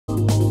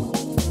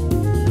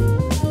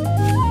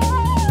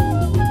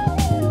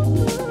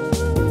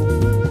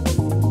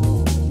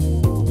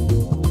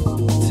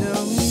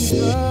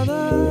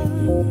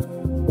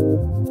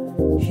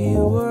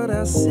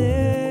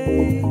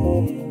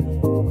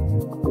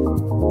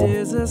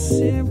There's a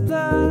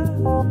simpler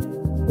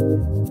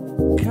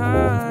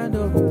kind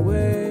of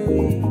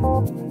way.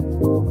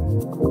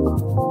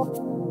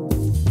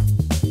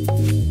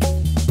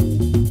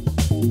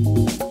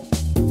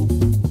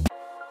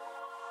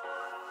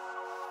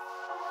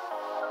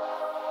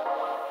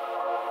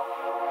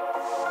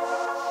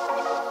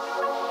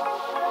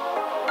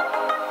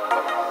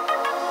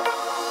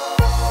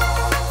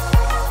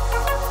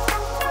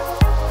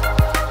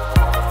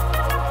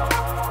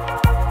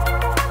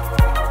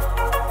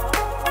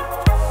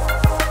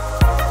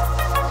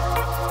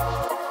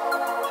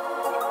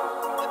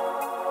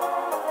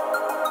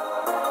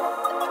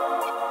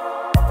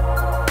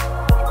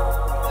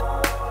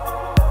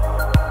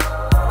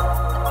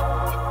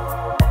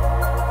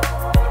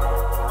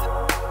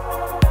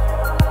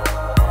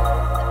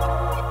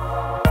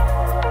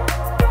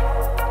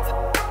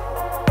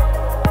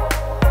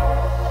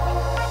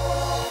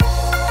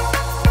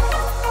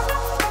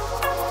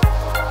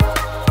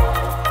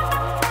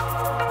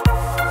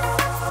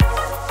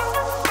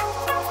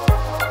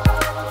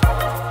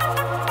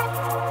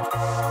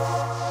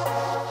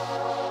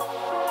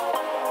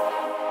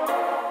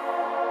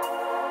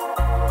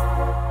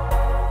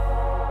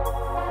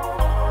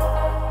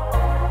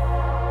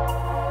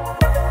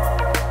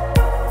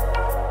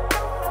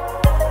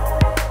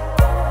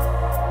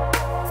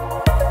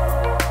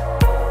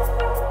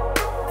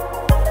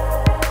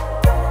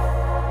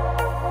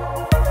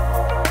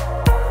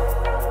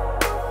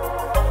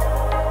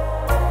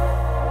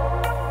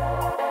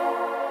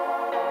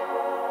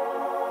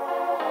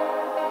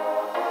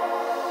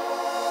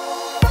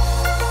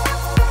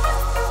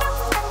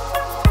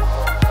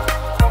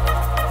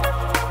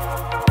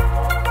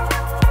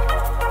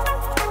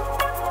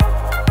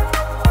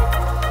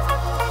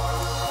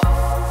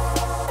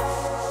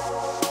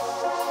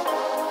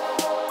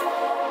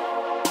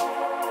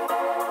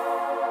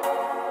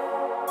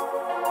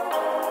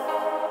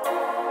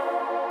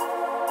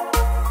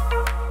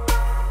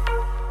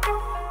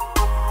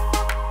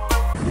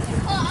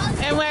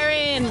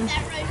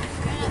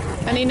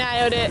 And he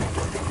nailed it.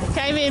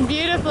 Came in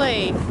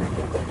beautifully.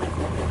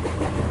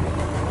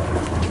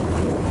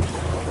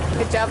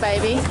 Good job,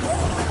 baby.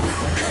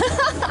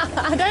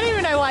 I don't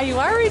even know why you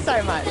worry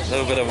so much. A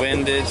little bit of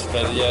windage,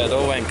 but yeah, it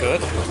all went good.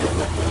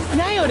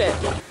 Nailed it.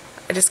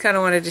 I just kind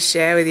of wanted to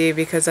share with you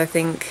because I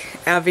think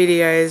our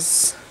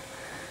videos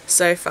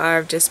so far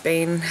have just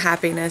been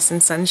happiness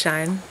and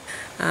sunshine,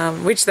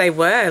 which they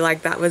were.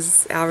 Like, that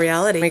was our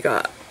reality. We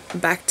got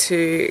back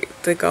to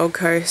the Gold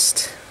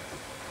Coast.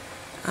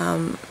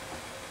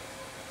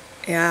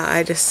 Yeah,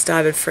 I just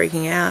started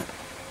freaking out,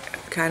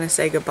 kind of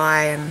say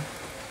goodbye, and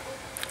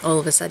all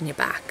of a sudden you're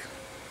back.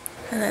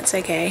 And that's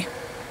okay.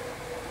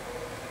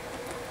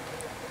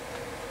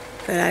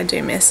 But I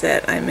do miss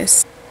it. I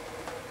miss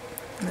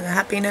the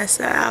happiness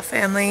that our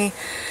family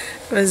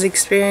was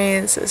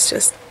experiencing. It's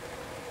just,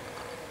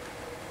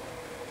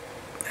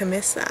 I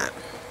miss that.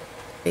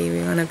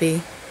 We want to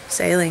be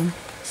sailing,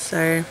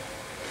 so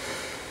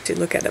to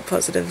look at it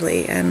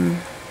positively and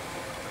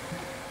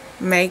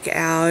make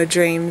our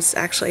dreams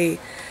actually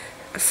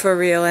for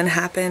real and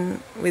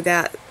happen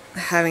without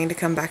having to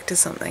come back to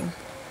something.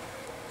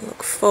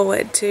 Look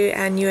forward to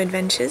our new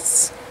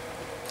adventures.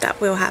 That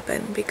will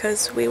happen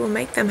because we will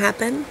make them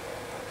happen.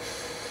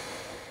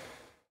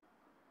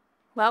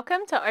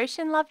 Welcome to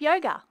Ocean Love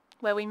Yoga,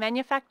 where we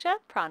manufacture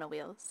prana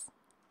wheels.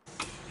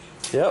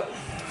 Yep,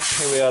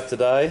 here we are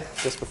today,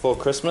 just before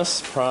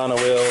Christmas. Prana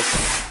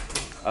wheels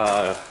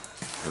are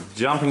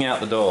jumping out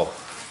the door.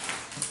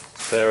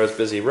 Sarah's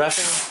busy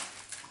wrapping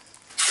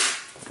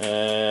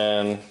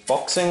and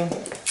boxing.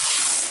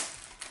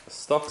 The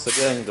stocks are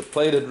getting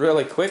depleted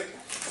really quick.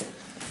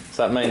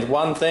 So that means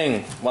one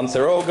thing, once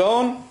they're all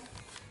gone,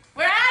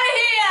 we're out of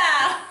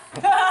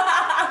here!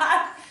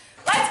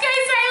 Let's go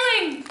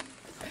sailing!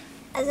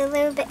 I was a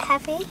little bit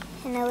happy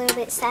and a little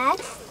bit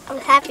sad. I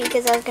was happy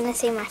because I was going to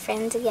see my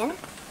friends again.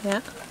 Yeah.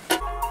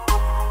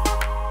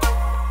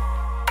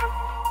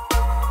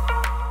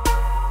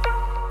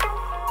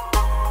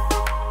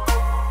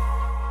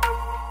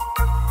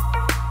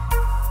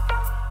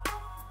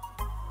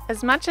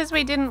 As much as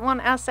we didn't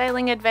want our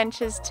sailing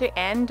adventures to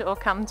end or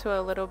come to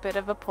a little bit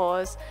of a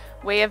pause,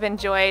 we have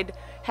enjoyed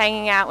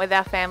hanging out with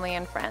our family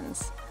and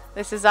friends.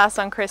 This is us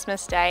on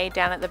Christmas Day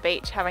down at the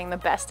beach having the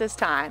bestest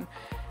time.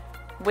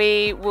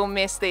 We will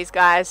miss these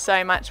guys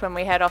so much when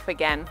we head off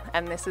again,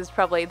 and this is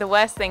probably the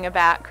worst thing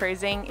about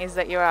cruising, is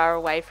that you are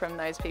away from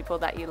those people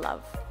that you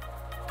love.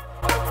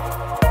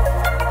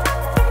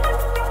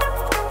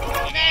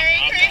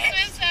 Merry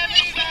Christmas,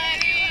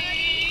 everybody!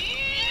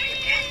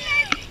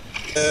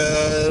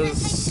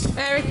 yes.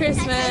 Merry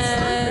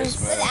Christmas!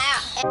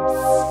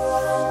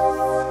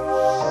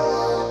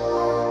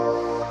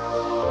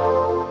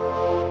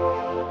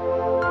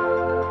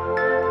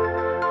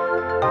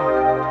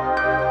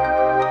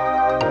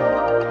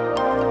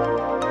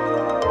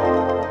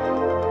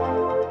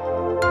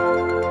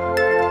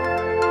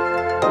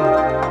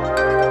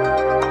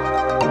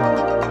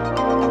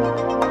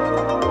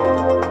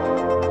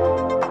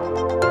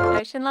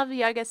 Ocean Love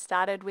Yoga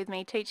started with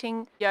me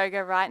teaching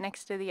yoga right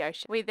next to the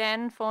ocean. We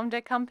then formed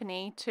a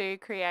company to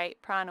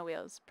create prana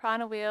wheels.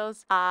 Prana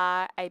wheels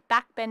are a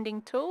back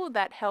bending tool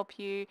that help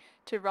you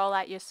to roll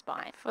out your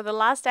spine. For the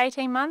last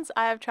 18 months,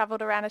 I have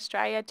traveled around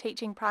Australia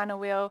teaching prana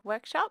wheel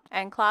workshops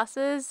and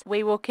classes.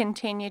 We will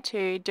continue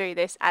to do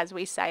this as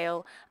we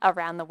sail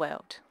around the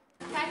world.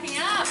 Packing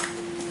up!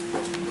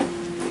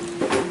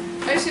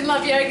 Ocean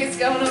Love Yoga is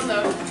going on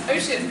the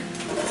ocean.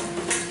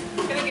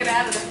 Gonna get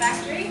out of the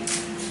factory.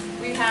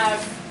 We have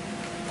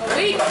a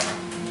week,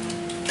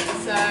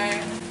 so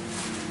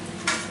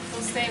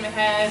full steam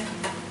ahead.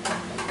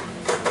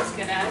 Let's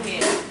get out of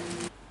here.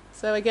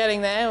 So we're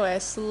getting there. We're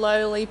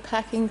slowly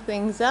packing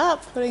things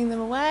up, putting them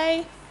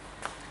away,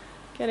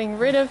 getting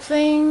rid of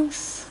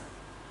things.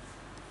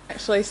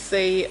 Actually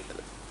see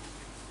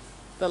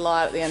the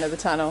light at the end of the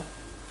tunnel.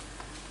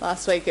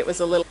 Last week it was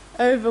a little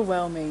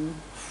overwhelming,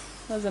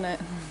 wasn't it?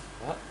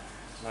 What?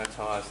 No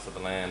ties to the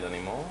land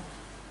anymore.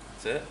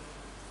 That's it.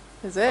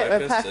 Is it?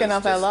 We're packing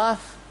up our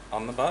life.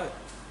 On the boat.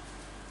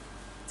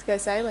 Let's go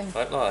sailing.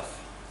 Boat life.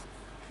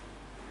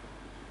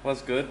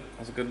 Was good. It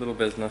was a good little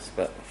business,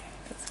 but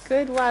It's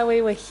good while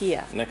we were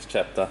here. next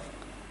chapter.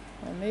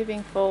 We're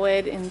moving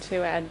forward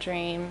into our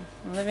dream,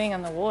 living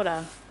on the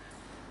water.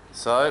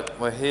 So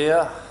we're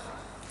here.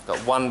 Got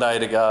one day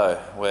to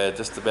go. We're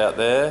just about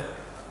there.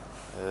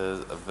 There's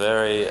a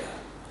very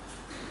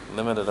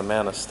limited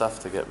amount of stuff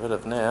to get rid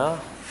of now.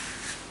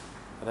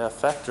 But our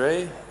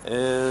factory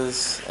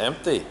is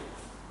empty.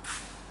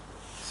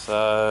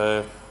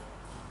 So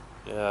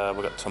yeah,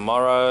 we've got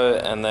tomorrow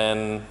and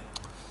then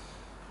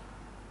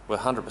we're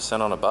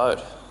 100% on a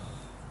boat.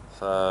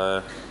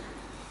 So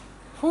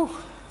whew,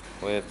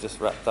 we've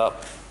just wrapped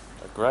up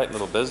a great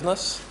little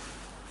business.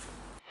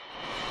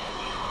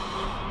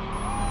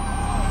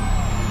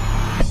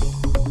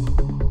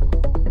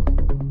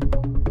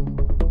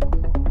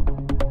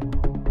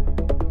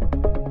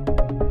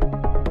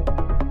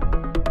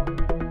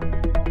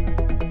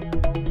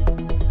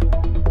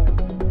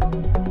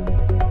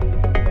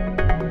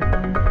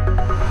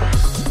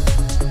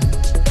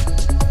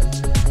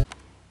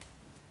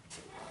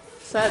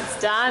 So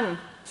it's done.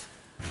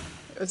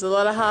 It was a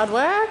lot of hard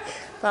work,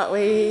 but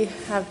we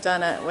have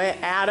done it. We're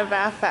out of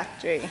our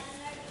factory.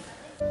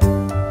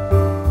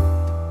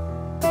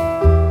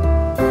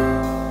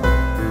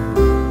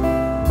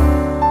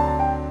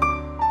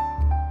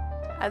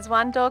 As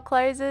one door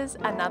closes,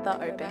 another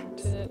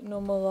opens. Go back to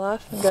normal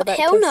life and go back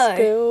Hell to no.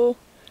 school.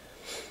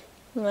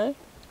 No?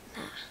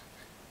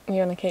 You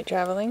want to keep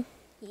travelling?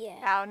 Yeah.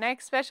 Our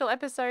next special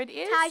episode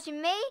is... Taj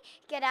and me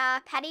get our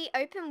Paddy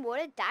open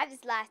water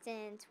diver's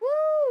license.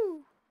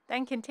 Woo!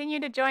 Then continue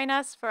to join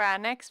us for our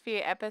next few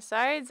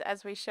episodes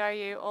as we show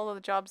you all of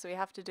the jobs we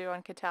have to do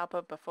on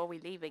Catalpa before we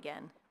leave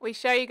again. We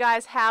show you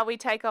guys how we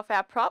take off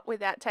our prop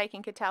without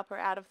taking Catalpa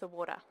out of the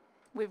water.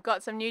 We've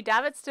got some new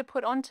davits to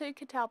put onto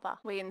Catalpa.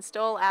 We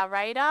install our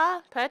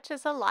radar,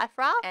 purchase a life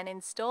raft, and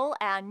install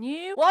our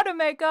new water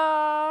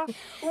maker.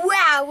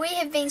 Wow, we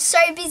have been so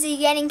busy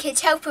getting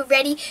Catalpa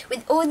ready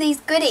with all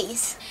these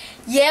goodies.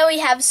 Yeah, we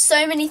have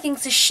so many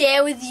things to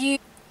share with you.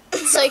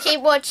 So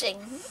keep watching.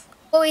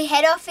 We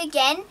head off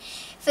again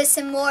for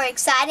some more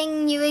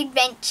exciting new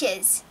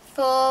adventures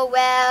for,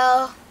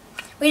 well,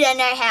 we don't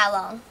know how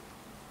long.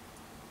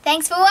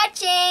 Thanks for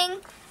watching.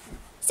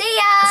 See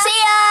ya!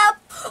 See ya!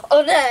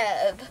 Oh,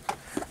 no.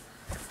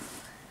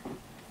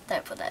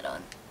 Don't put that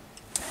on.